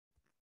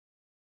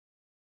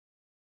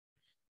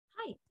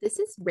Hi, this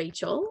is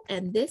Rachel,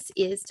 and this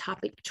is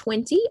topic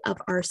 20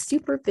 of our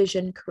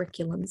Supervision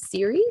Curriculum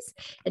series.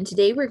 And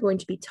today we're going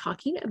to be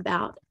talking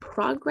about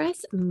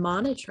progress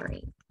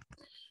monitoring.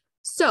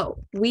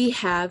 So we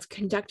have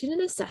conducted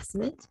an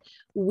assessment.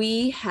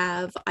 We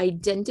have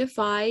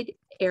identified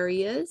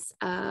areas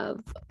of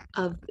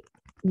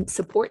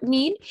support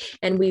need,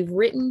 and we've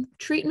written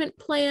treatment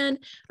plan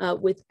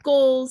with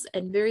goals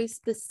and very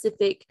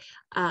specific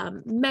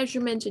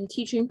measurement and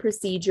teaching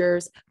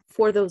procedures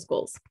for those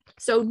goals.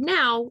 So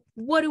now,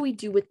 what do we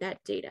do with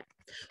that data?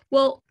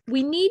 Well,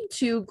 we need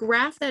to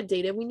graph that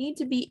data. We need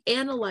to be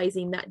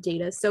analyzing that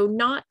data. So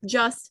not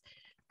just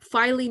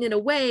filing it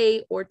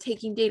away or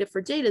taking data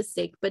for data's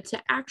sake, but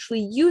to actually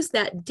use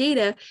that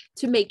data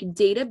to make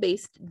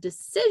data-based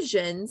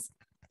decisions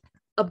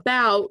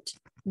about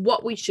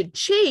what we should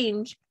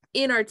change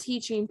in our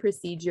teaching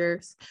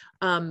procedures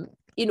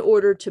in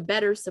order to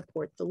better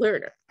support the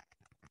learner.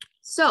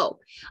 So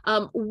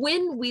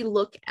when we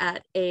look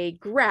at a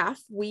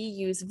graph, we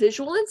use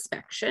visual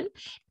inspection,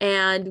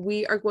 and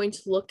we are going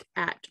to look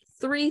at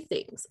three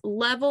things: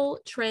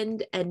 level,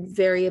 trend, and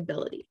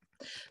variability.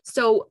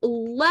 So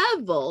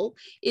level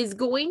is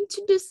going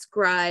to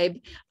describe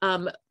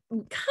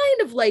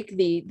kind of like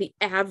the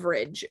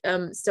average.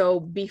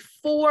 So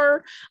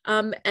before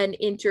an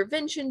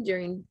intervention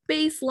during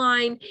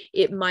baseline,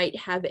 it might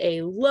have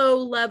a low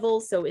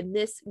level. So in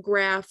this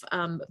graph,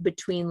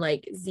 between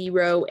like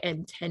 0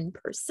 and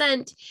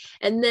 10%.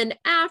 And then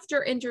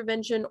after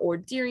intervention or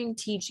during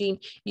teaching,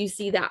 you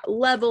see that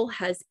level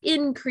has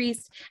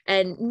increased,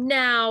 and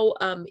now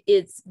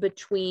it's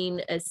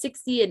between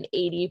 60 and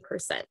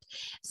 80%.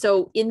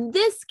 So in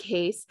this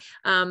case,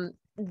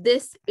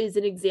 this is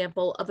an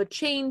example of a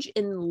change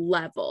in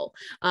level.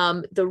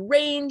 The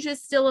range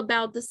is still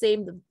about the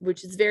same,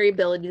 which is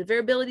variability. The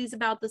variability is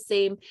about the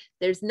same.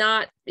 It's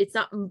not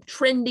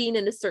trending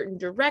in a certain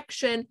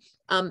direction.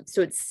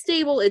 So it's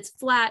stable, it's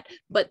flat,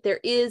 but there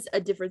is a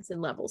difference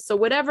in level. So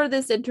whatever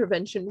this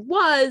intervention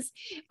was,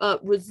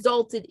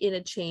 resulted in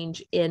a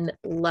change in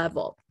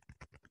level.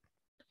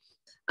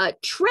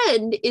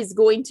 Trend is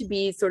going to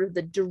be sort of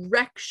the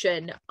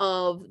direction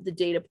of the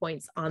data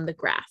points on the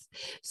graph.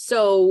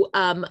 So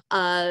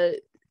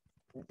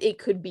it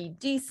could be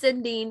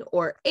descending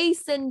or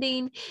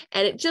ascending,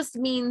 and it just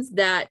means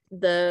that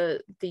the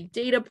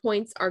data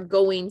points are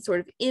going sort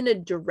of in a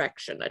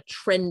direction, a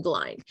trend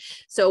line.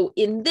 So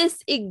in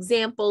this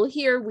example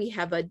here, we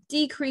have a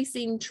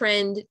decreasing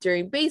trend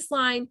during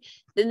baseline,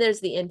 then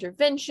there's the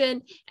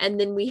intervention, and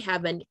then we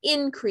have an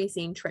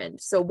increasing trend.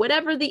 So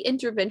whatever the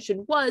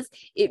intervention was,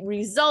 it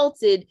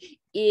resulted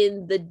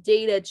in the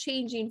data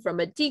changing from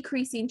a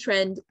decreasing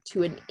trend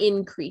to an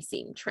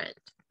increasing trend.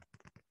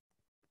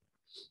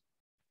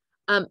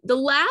 The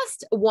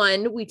last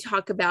one we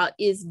talk about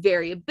is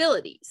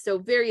variability. So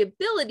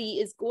variability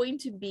is going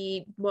to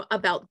be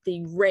about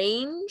the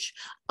range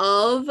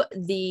of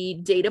the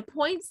data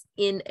points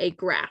in a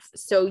graph.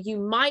 So you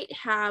might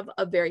have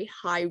a very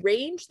high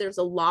range, there's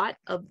a lot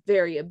of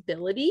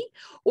variability,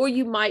 or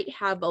you might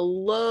have a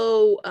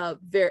low,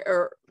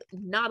 or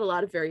not a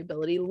lot of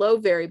variability, low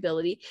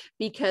variability,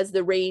 because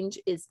the range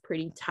is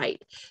pretty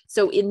tight.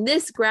 So in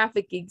this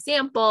graphic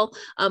example,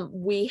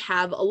 we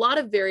have a lot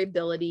of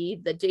variability.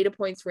 The data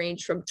points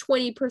range from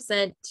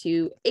 20%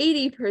 to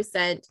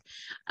 80%.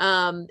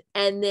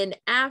 And then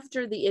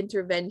after the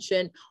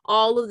intervention,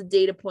 all of the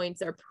data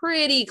points are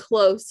pretty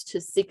close to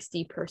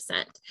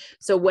 60%.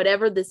 So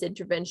whatever this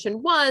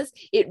intervention was,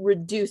 it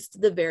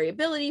reduced the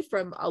variability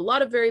from a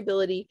lot of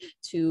variability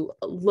to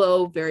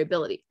low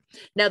variability.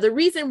 Now, the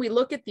reason we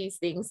look at these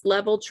things,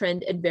 level,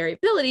 trend, and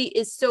variability,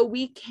 is so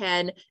we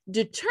can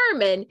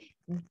determine,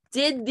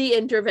 did the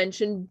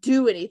intervention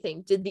do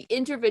anything? Did the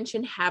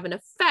intervention have an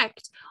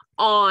effect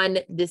on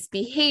this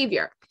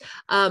behavior?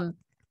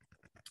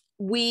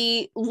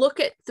 We look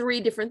at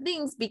three different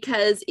things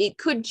because it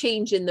could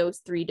change in those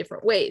three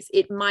different ways.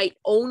 It might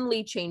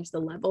only change the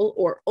level,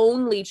 or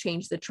only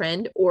change the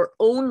trend, or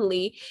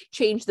only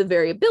change the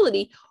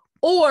variability,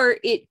 or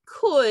it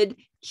could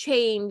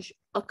change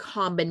a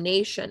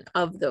combination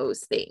of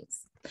those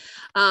things.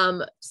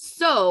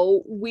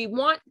 So we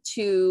want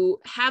to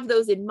have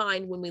those in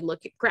mind when we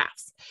look at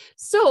graphs.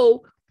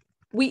 So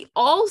we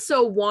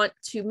also want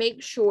to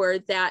make sure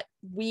that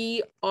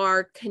we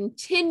are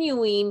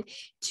continuing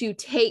to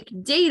take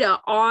data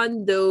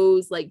on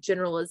those like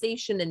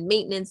generalization and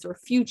maintenance or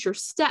future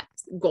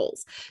steps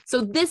goals.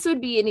 So this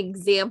would be an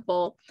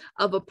example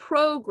of a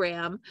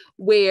program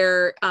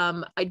where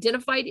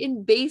identified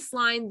in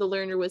baseline, the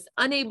learner was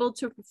unable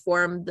to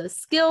perform the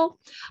skill.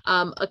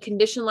 A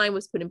condition line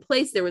was put in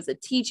place. There was a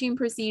teaching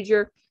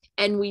procedure.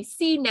 And we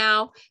see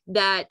now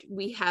that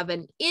we have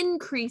an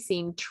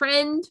increasing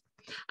trend.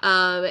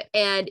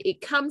 And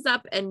it comes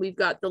up, and we've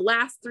got the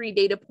last three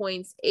data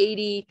points,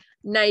 80,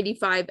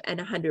 95, and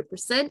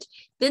 100%.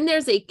 Then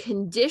there's a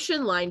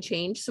condition line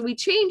change. So we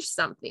changed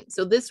something.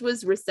 So this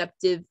was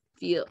receptive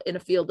field in a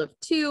field of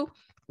 2.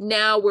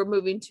 Now we're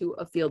moving to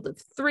a field of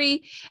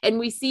 3. And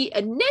we see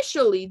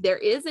initially there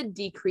is a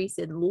decrease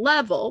in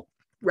level,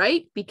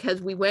 right?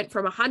 Because we went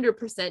from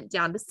 100%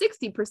 down to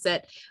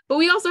 60%, but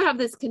we also have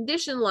this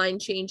condition line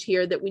change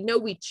here that we know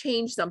we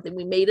changed something.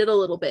 We made it a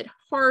little bit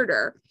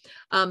harder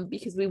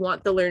because we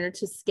want the learner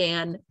to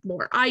scan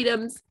more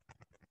items.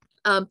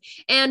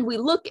 And we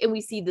look and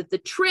we see that the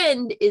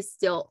trend is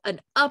still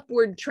an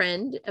upward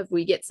trend if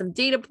we get some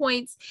data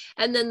points.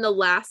 And then the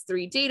last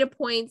 3 data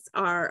points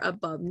are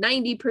above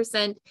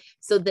 90%.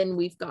 So then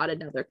we've got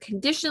another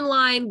condition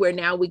line where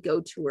now we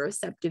go to a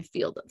receptive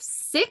field of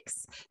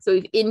 6. So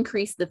we've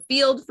increased the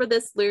field for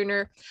this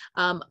learner.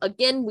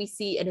 Again, we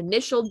see an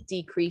initial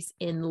decrease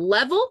in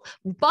level,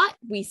 but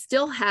we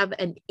still have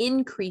an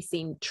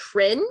increasing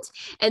trend.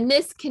 And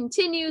this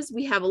continues.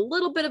 We have a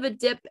little bit of a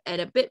dip and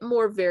a bit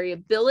more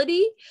variability.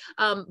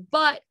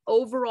 But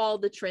overall,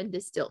 the trend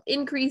is still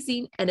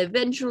increasing, and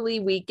eventually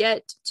we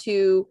get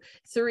to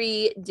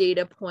 3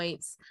 data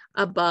points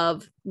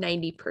above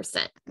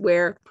 90%,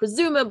 where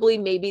presumably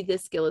maybe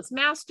this skill is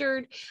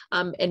mastered,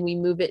 and we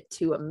move it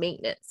to a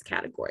maintenance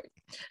category.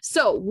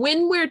 So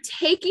when we're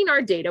taking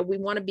our data, we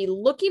want to be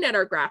looking at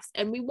our graphs,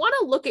 and we want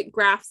to look at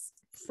graphs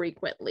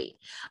frequently,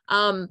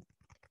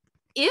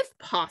 if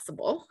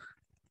possible,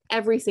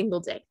 every single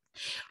day.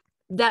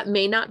 That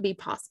may not be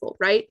possible,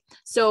 right?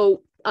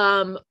 So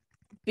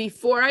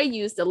before I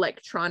used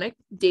electronic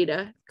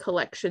data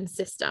collection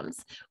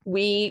systems,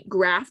 we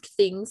graphed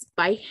things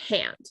by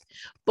hand,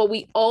 but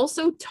we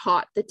also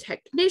taught the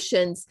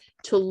technicians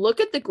to look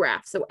at the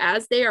graph. So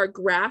as they are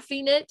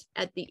graphing it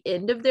at the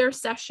end of their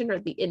session or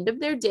the end of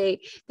their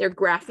day, they're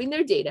graphing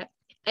their data,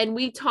 and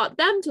we taught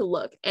them to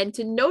look and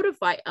to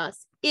notify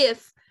us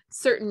if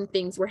certain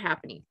things were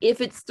happening. If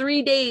it's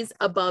 3 days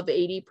above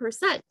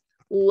 80%,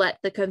 let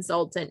the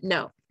consultant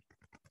know.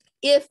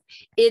 If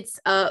it's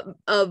a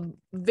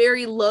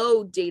very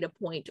low data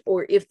point,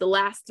 or if the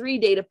last 3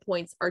 data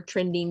points are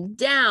trending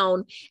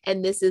down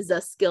and this is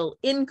a skill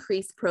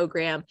increase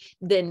program,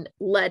 then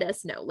let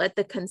us know, let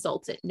the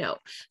consultant know.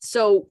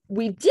 So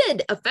we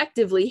did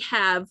effectively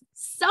have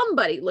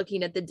somebody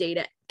looking at the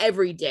data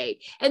every day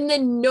and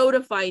then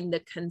notifying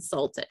the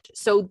consultant.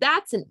 So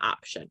that's an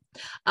option.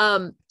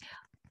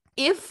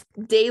 If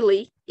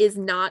daily is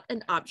not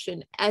an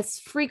option, as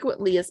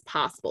frequently as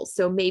possible.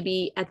 So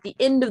maybe at the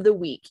end of the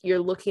week, you're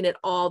looking at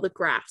all the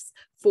graphs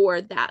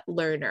for that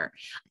learner.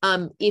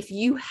 If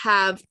you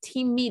have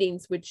team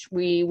meetings, which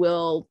we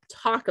will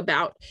talk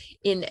about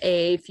in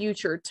a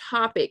future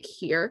topic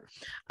here,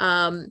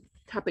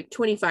 topic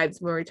 25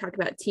 is where we talk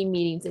about team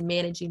meetings and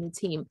managing a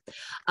team.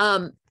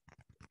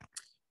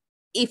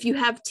 If you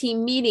have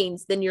team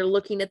meetings, then you're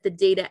looking at the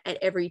data at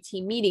every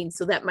team meeting.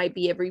 So that might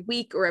be every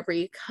week or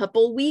every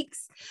couple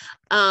weeks.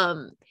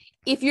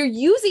 If you're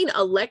using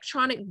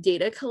electronic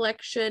data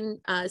collection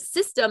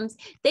systems,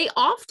 they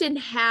often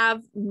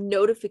have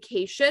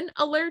notification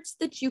alerts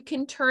that you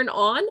can turn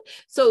on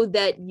so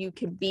that you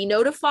can be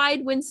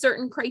notified when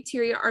certain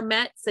criteria are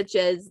met, such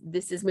as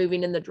this is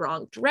moving in the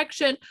wrong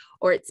direction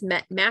or it's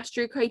met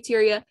mastery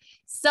criteria.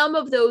 Some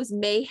of those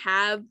may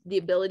have the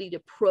ability to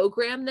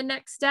program the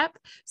next step.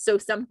 So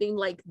something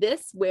like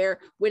this, where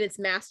when it's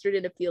mastered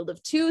in a field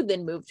of 2,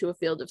 then move to a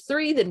field of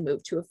 3, then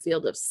move to a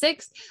field of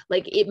 6,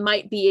 like it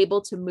might be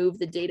able to move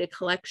the data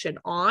collection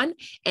on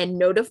and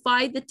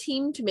notify the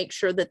team to make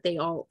sure that they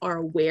all are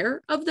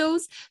aware of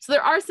those. So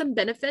there are some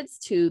benefits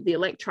to the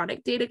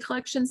electronic data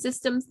collection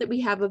systems that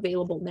we have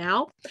available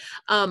now.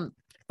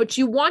 But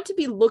you want to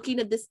be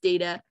looking at this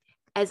data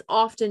as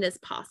often as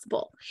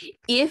possible.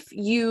 If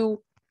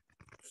you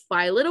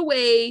file it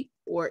away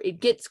or it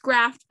gets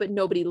graphed, but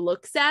nobody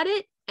looks at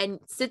it and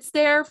sits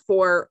there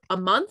for a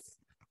month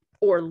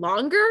or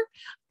longer,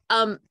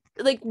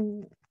 like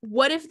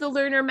what if the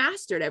learner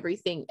mastered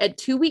everything at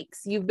 2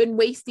 weeks? You've been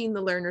wasting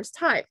the learner's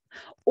time.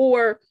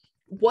 Or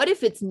what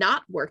if it's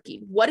not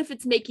working? What if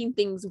it's making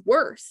things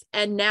worse?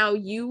 And now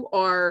you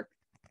are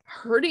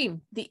hurting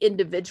the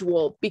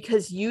individual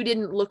because you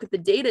didn't look at the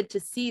data to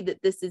see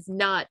that this is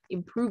not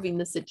improving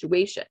the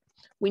situation.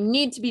 We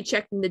need to be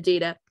checking the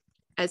data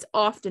as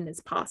often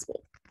as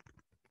possible.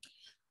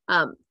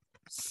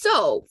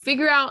 So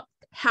figure out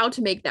how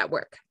to make that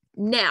work.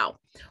 Now,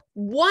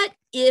 what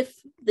if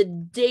the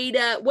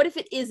data, what if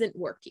it isn't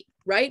working,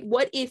 right?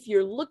 What if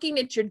you're looking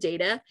at your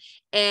data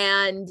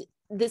and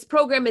this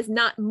program is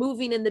not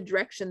moving in the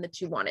direction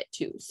that you want it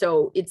to?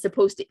 So it's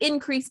supposed to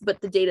increase, but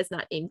the data is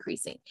not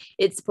increasing.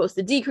 It's supposed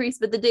to decrease,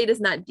 but the data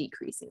is not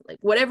decreasing. Like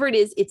whatever it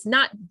is, it's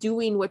not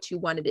doing what you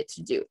wanted it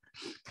to do.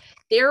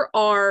 There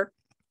are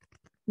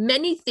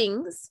many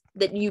things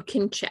that you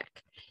can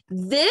check.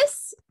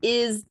 This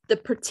is the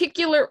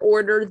particular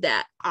order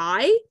that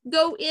I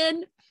go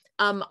in.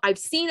 I've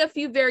seen a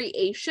few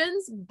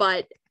variations,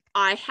 but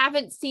I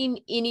haven't seen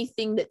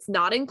anything that's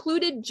not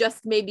included,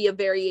 just maybe a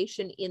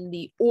variation in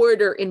the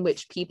order in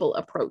which people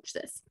approach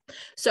this.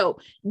 So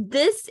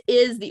this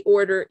is the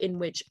order in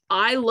which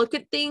I look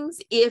at things.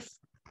 If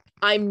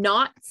I'm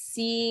not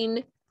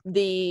seeing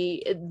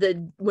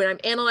when I'm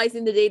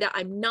analyzing the data,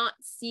 I'm not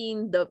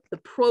seeing the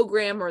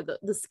program or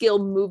the skill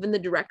move in the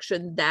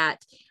direction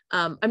that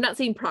I'm not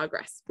seeing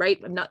progress,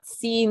 right? I'm not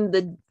seeing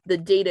the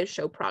data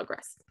show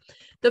progress.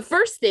 The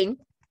first thing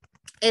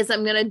is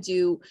I'm going to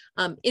do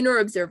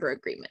inter-observer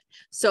agreement.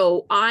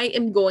 So I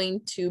am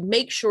going to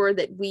make sure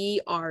that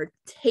we are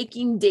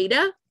taking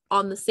data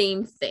on the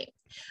same thing.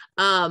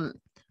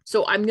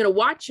 So I'm going to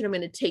watch and I'm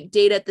going to take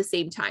data at the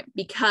same time,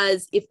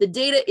 because if the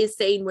data is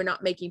saying we're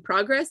not making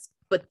progress,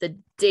 but the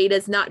data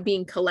is not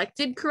being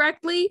collected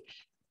correctly,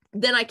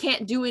 then I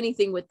can't do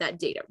anything with that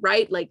data,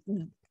 right? Like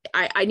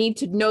I need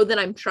to know that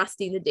I'm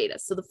trusting the data.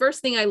 So the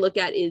first thing I look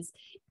at is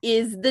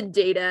the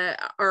data,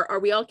 are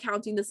we all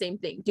counting the same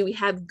thing? Do we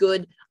have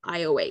good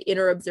IOA,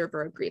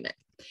 inter-observer agreement?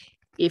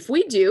 If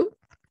we do,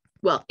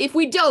 well, if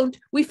we don't,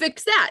 we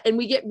fix that and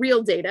we get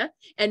real data.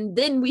 And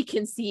then we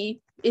can see,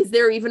 is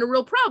there even a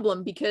real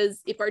problem?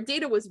 Because if our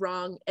data was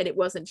wrong and it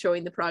wasn't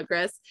showing the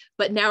progress,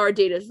 but now our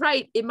data is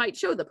right, it might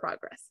show the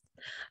progress.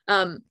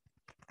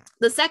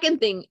 The second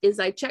thing is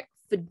I check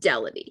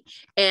fidelity.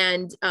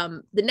 And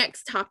the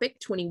next topic,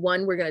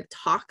 21, we're going to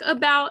talk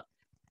about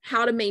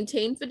how to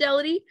maintain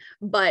fidelity.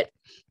 But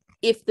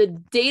if the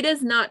data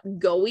is not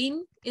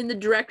going in the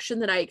direction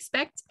that I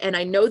expect, and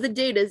I know the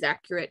data is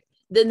accurate,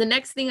 then the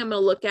next thing I'm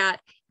going to look at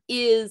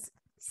is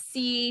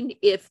seeing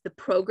if the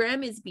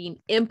program is being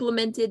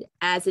implemented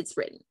as it's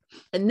written.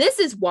 And this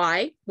is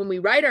why when we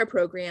write our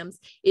programs,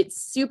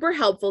 it's super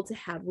helpful to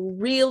have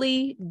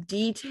really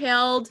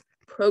detailed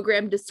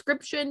program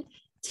description,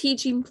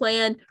 teaching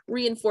plan,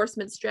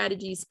 reinforcement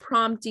strategies,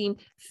 prompting,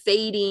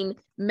 fading,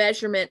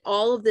 measurement,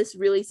 all of this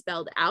really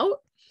spelled out,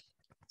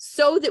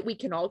 so that we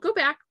can all go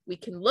back, we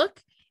can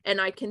look,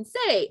 and I can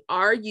say,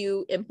 are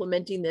you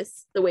implementing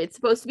this the way it's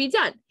supposed to be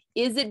done?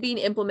 Is it being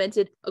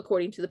implemented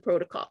according to the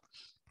protocol?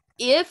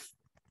 If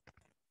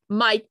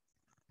my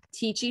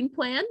teaching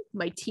plan,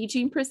 my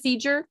teaching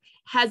procedure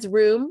has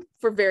room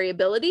for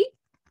variability,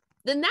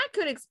 then that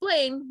could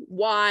explain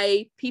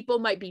why people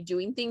might be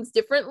doing things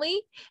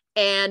differently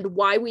and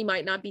why we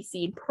might not be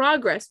seeing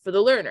progress for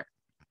the learner.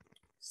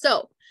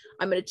 So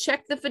I'm going to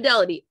check the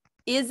fidelity.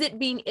 Is it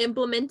being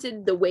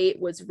implemented the way it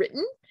was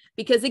written?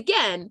 Because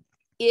again,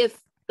 if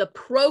the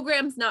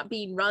program's not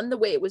being run the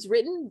way it was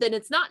written, then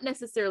it's not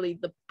necessarily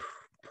the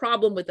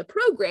problem with the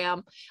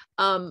program.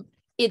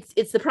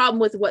 It's the problem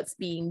with what's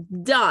being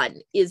done,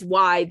 is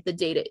why the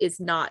data is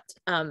not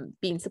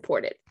being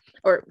supported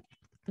or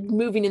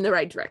moving in the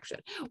right direction,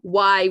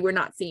 why we're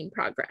not seeing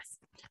progress.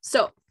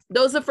 So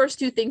those are the first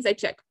two things I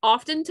check.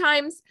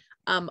 Oftentimes,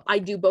 I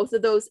do both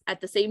of those at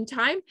the same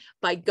time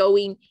by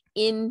going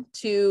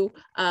into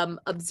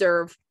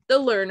observe the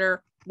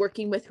learner,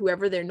 working with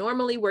whoever they're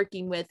normally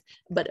working with,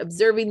 but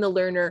observing the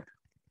learner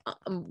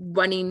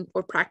running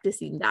or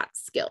practicing that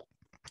skill.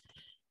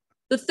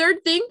 The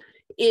third thing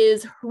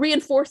is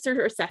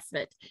reinforcer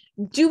assessment.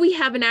 Do we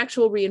have an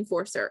actual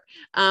reinforcer?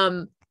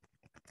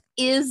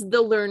 Is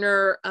the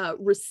learner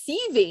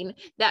receiving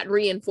that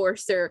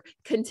reinforcer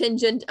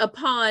contingent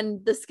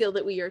upon the skill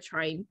that we are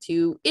trying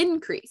to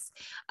increase?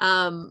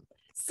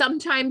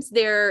 Sometimes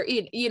they're,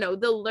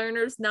 the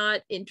learner's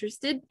not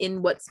interested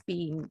in what's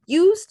being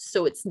used,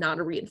 so it's not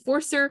a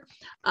reinforcer.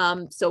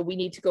 So we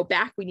need to go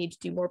back. We need to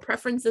do more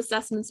preference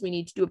assessments. We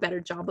need to do a better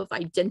job of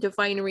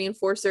identifying a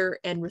reinforcer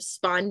and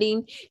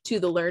responding to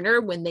the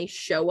learner when they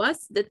show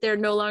us that they're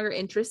no longer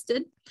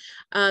interested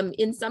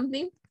in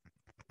something.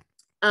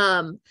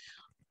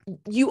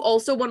 You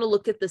also want to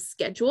look at the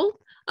schedule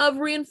of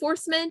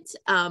reinforcement.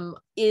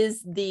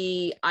 Is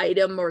the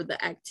item or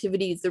the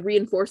activities, the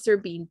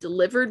reinforcer, being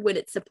delivered when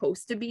it's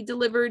supposed to be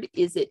delivered?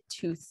 Is it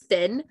too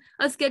thin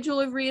a schedule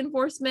of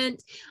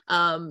reinforcement?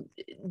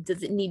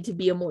 Does it need to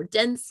be a more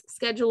dense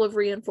schedule of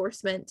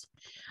reinforcement?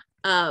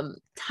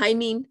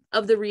 Timing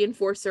of the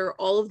reinforcer,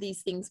 all of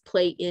these things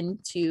play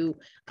into,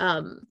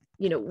 why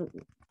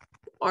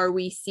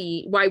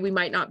we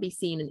might not be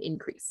seeing an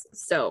increase.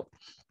 So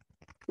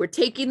we're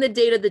taking the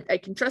data that I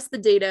can trust the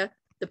data.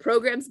 The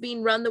program's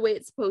being run the way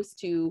it's supposed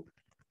to.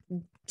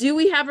 Do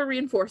we have a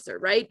reinforcer,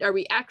 right? Are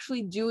we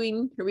actually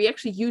using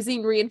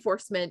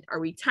reinforcement? Are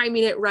we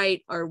timing it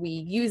right? Are we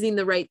using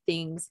the right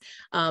things?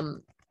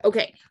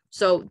 Okay,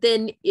 so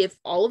then if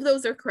all of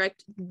those are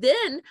correct,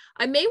 then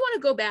I may want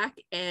to go back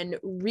and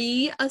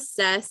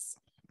reassess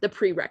the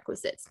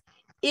prerequisites.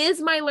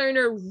 Is my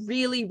learner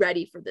really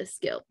ready for this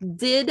skill?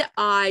 Did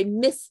I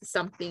miss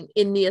something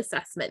in the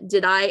assessment?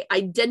 Did I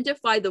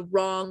identify the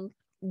wrong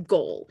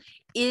goal?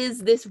 Is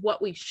this what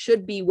we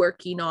should be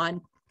working on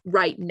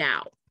right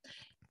now?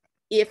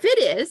 If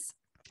it is,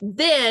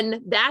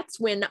 then that's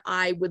when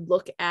I would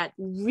look at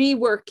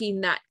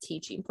reworking that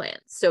teaching plan.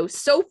 So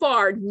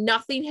far,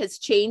 nothing has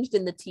changed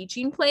in the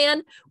teaching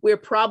plan. We're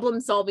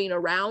problem solving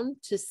around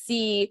to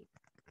see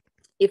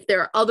if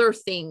there are other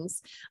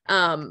things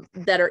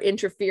that are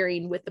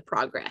interfering with the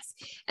progress.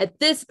 At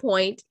this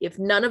point, if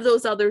none of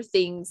those other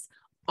things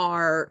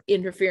are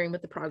interfering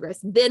with the progress,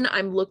 then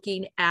I'm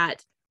looking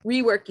at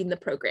reworking the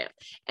program.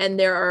 And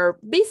there are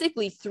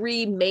basically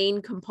three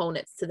main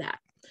components to that.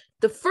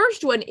 The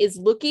first one is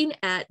looking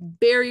at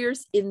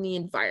barriers in the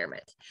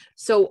environment.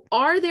 So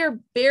are there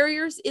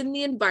barriers in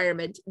the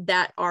environment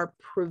that are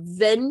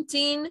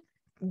preventing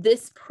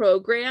this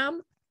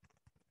program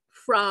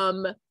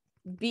from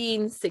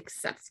being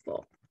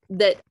successful?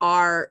 that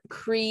are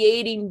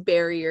creating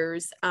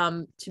barriers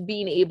to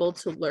being able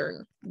to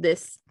learn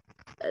this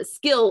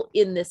skill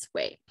in this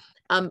way.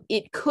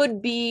 It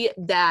could be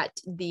that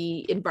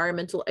the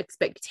environmental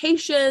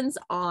expectations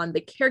on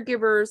the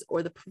caregivers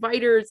or the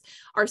providers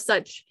are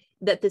such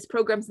that this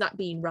program's not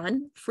being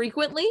run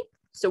frequently.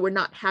 So we're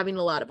not having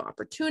a lot of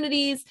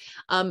opportunities.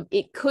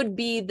 It could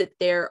be that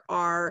there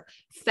are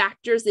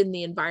factors in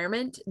the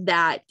environment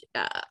that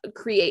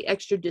create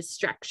extra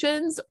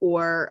distractions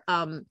or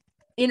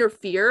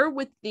interfere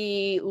with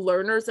the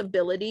learner's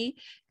ability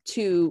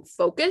to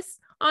focus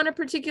on a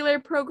particular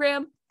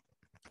program.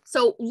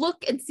 So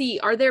look and see,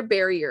 are there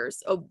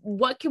barriers?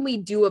 What can we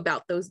do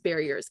about those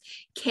barriers?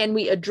 Can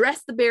we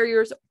address the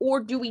barriers, or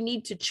do we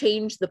need to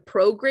change the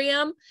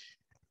program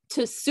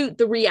to suit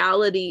the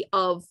reality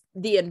of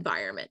the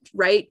environment,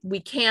 right?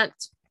 We can't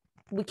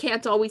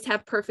always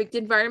have perfect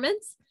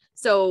environments.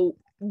 So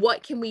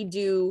what can we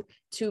do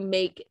to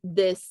make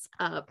this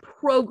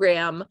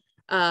program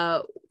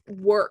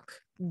work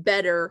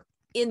better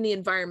in the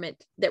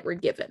environment that we're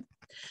given?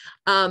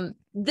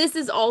 This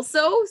is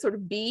also sort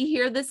of B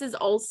here. This is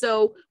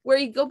also where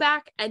you go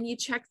back and you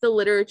check the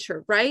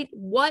literature, right?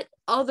 What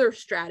other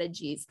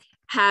strategies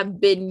have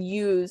been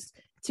used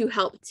to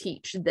help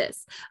teach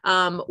this?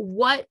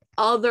 What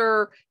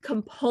other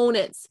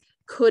components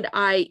could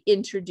I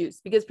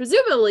introduce? Because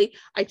presumably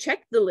I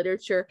checked the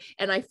literature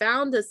and I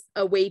found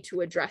a way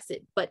to address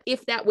it. But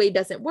if that way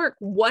doesn't work,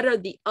 what are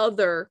the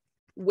other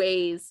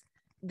ways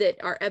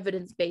that are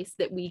evidence-based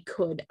that we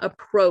could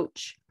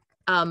approach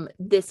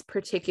this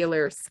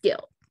particular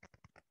skill?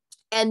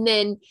 And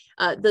then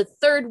the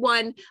third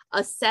one,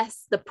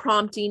 assess the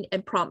prompting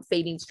and prompt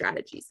fading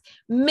strategies.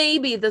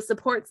 Maybe the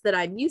supports that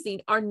I'm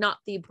using are not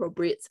the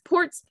appropriate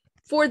supports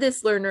for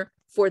this learner,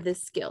 for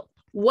this skill.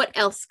 What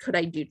else could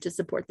I do to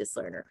support this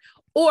learner?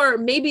 Or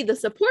maybe the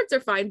supports are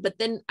fine, but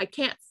then I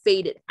can't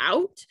fade it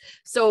out.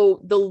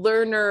 So the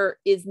learner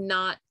is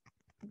not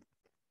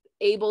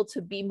able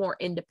to be more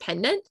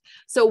independent.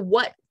 So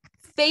what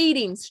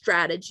fading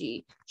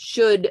strategy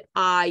should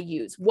I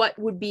use? What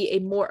would be a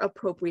more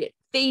appropriate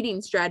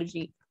fading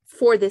strategy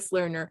for this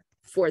learner,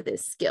 for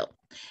this skill?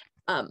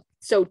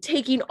 So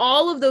taking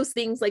all of those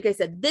things, like I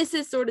said, this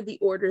is sort of the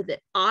order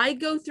that I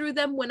go through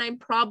them when I'm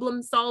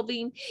problem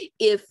solving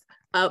if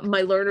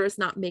my learner is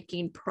not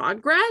making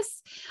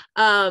progress.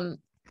 But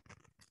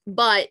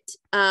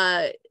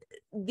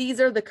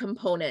these are the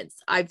components.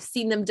 I've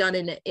seen them done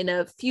in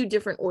a few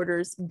different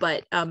orders,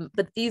 but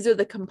these are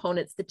the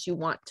components that you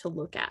want to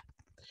look at.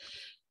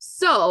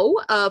 So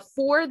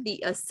for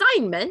the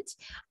assignment,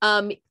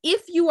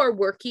 if you are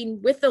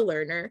working with a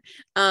learner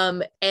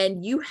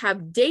and you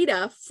have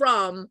data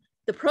from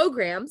the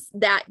programs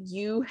that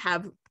you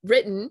have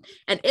written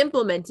and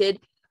implemented,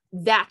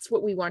 that's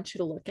what we want you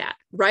to look at,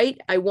 right?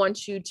 I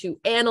want you to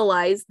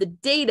analyze the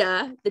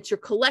data that you're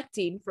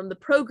collecting from the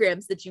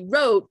programs that you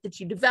wrote, that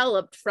you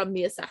developed from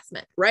the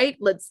assessment, right?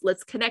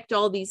 Let's connect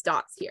all these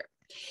dots here.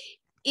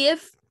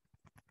 If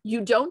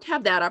you don't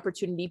have that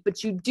opportunity,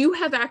 but you do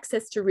have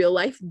access to real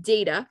life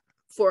data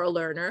for a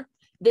learner,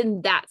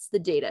 then that's the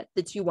data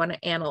that you want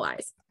to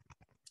analyze.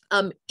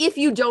 If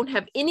you don't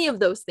have any of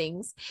those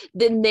things,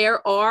 then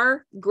there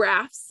are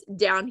graphs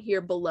down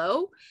here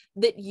below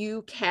that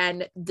you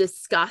can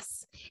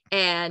discuss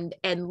and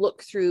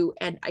look through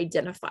and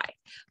identify.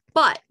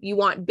 But you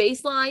want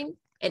baseline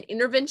and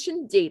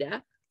intervention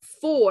data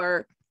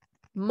for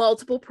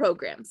multiple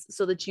programs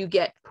so that you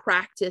get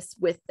practice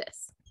with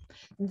this.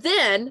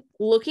 Then,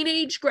 looking at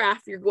each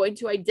graph, you're going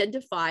to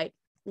identify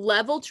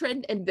level,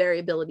 trend, and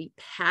variability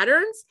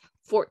patterns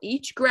for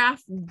each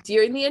graph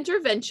during the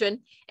intervention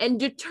and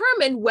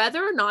determine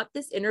whether or not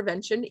this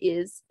intervention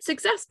is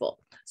successful.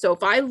 So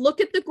if I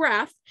look at the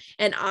graph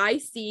and I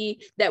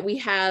see that we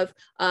have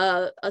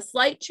a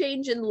slight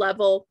change in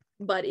level,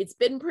 but it's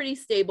been pretty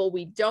stable,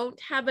 we don't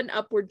have an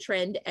upward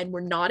trend, and we're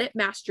not at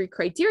mastery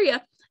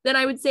criteria, then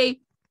I would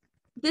say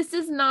this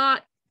is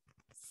not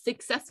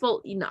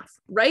successful enough,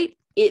 right?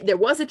 There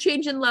was a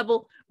change in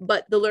level,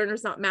 but the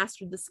learner's not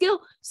mastered the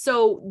skill,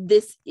 so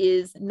this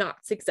is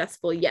not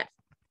successful yet.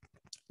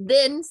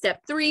 Then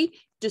step 3,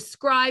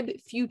 describe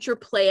future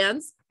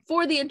plans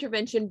for the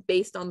intervention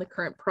based on the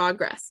current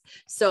progress.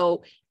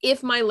 So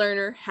if my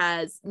learner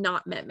has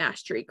not met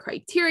mastery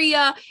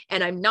criteria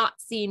and I'm not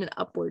seeing an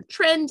upward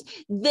trend,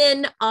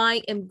 then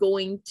I am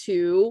going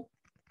to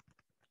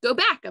go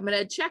back. I'm going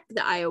to check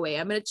the IOA.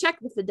 I'm going to check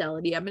the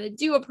fidelity. I'm going to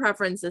do a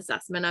preference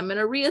assessment. I'm going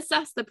to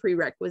reassess the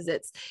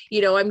prerequisites.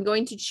 You know, I'm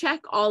going to check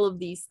all of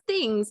these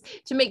things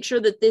to make sure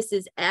that this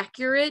is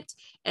accurate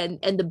and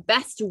the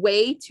best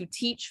way to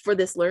teach for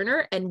this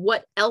learner, and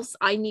what else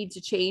I need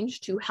to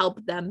change to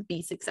help them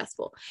be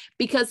successful.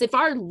 Because if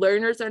our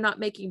learners are not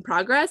making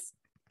progress,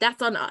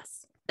 that's on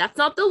us. That's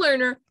not the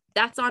learner.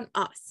 That's on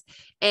us.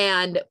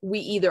 And we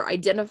either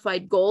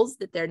identified goals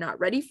that they're not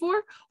ready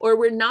for, or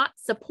we're not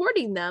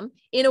supporting them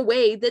in a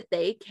way that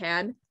they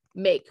can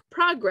make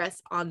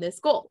progress on this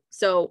goal.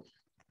 So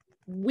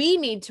we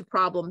need to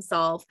problem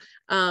solve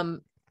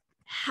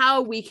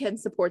how we can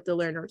support the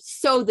learner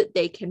so that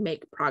they can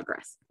make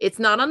progress. It's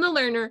not on the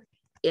learner,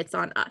 it's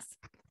on us.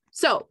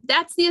 So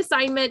that's the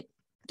assignment.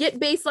 Get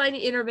baseline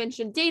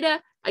intervention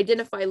data,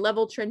 identify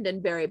level, trend,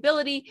 and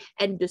variability,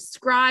 and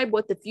describe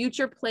what the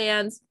future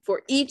plans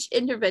for each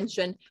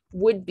intervention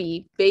would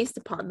be based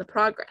upon the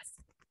progress.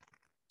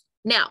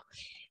 Now,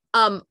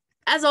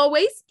 as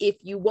always, if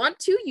you want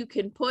to, you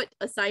can put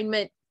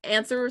assignment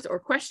answers or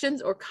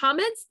questions or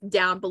comments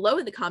down below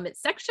in the comment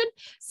section.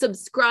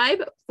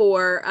 Subscribe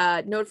for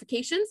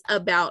notifications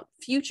about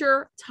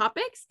future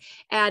topics,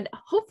 and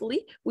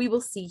hopefully we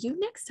will see you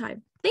next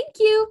time. Thank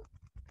you.